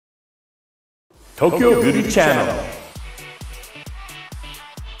Tokyo Beauty Channel.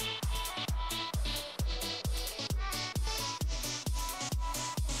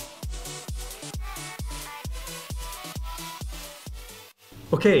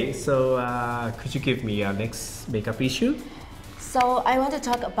 Okay, so could you give me your next makeup issue? So I want to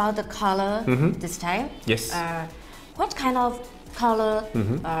talk about the color this time. Yes. What kind of color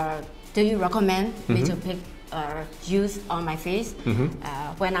do you recommend me to pick use on my face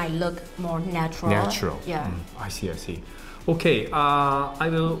when I look more natural? Natural. Yeah. I see. Okay, I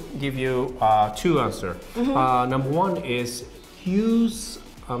will give you two answers. Number one is use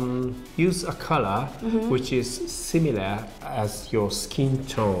a color which is similar as your skin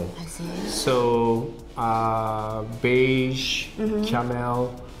tone. I see. So beige,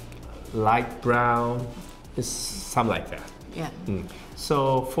 camel, light brown, is something like that. Yeah.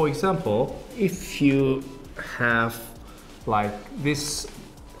 So for example, if you have like this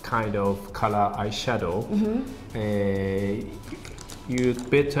kind of color eyeshadow, you'd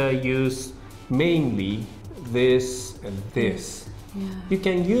better use mainly this and this. Yeah. You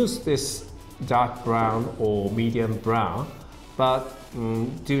can use this dark brown or medium brown, but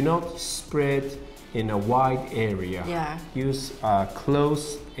do not spread in a wide area. Yeah. Use a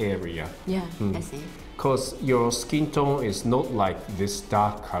close area. Yeah, I see. Because your skin tone is not like this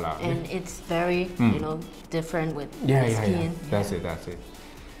dark color. And it's very, different with Yeah. skin. That's it.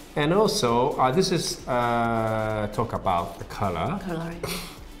 And also, this is talk about the color. Color.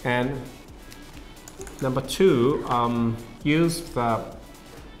 And number two, use the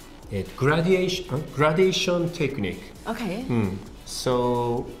gradation technique. Okay.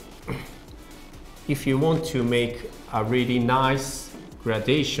 So, if you want to make a really nice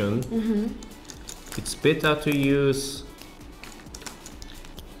gradation, it's better to use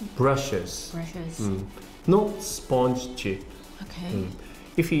brushes. Not sponge tip. Okay.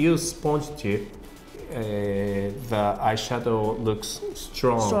 If you use sponge tip, the eyeshadow looks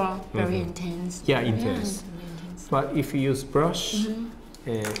strong. Very intense. Yeah, intense. Very intense. But if you use brush,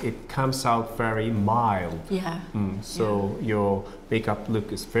 it comes out very mild. Yeah. So your makeup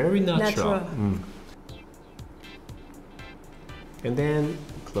look is very natural. And then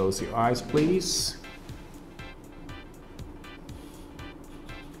close your eyes, please.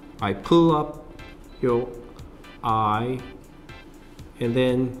 I pull up your eye and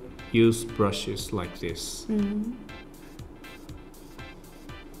then use brushes like this.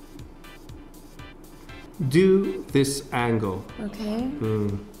 Do this angle. Okay.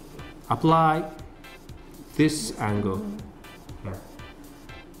 Apply this angle.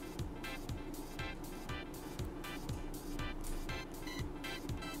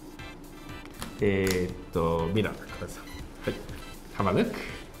 Mira, have a look.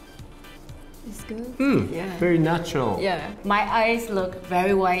 It's good. Yeah. Very natural. Yeah. My eyes look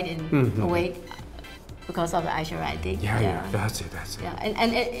very wide and awake because of the eyeshadow, I think. Yeah, that's it. Yeah,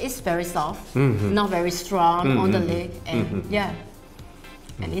 and it's very soft, not very strong on the lid, and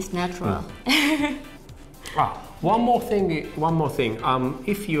and it's natural. One more thing.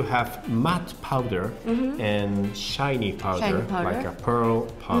 If you have matte powder and shiny powder, like a pearl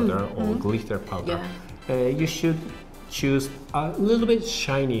powder or glitter powder, you should choose a little bit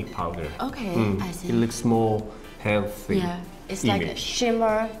shiny powder. Okay, I see. It looks more healthy. Yeah, it's image. like a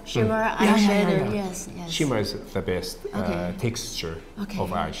shimmer eyeshadow. Yes. Shimmer is the best texture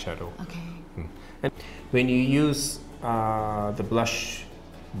of eyeshadow. Okay. And when you use the brush,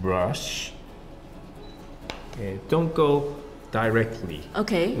 don't go directly.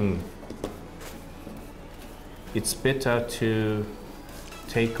 Okay. It's better to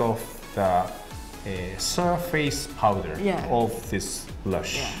take off the surface powder of this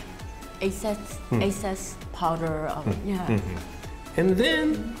blush. Yeah. Excess powder. And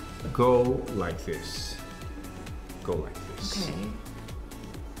then go like this. Okay.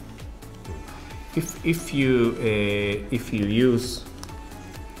 If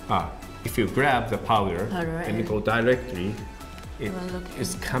you grab the powder and go directly, it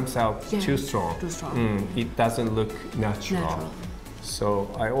comes out too strong. It doesn't look natural. So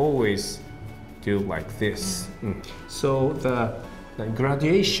I always do like this. So the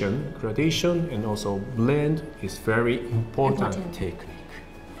gradation and also blend is very important technique.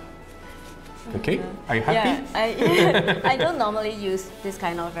 Okay, are you happy? Yeah, I don't normally use this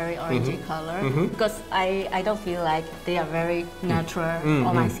kind of very orangey color because I don't feel like they are very natural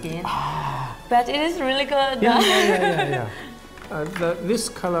on my skin. But it is really good. Yeah. This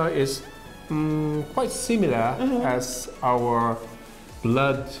color is quite similar as our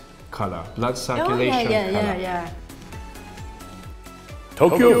blood color, blood circulation color. Yeah.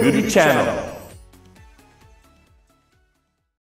 Tokyo Beauty Channel.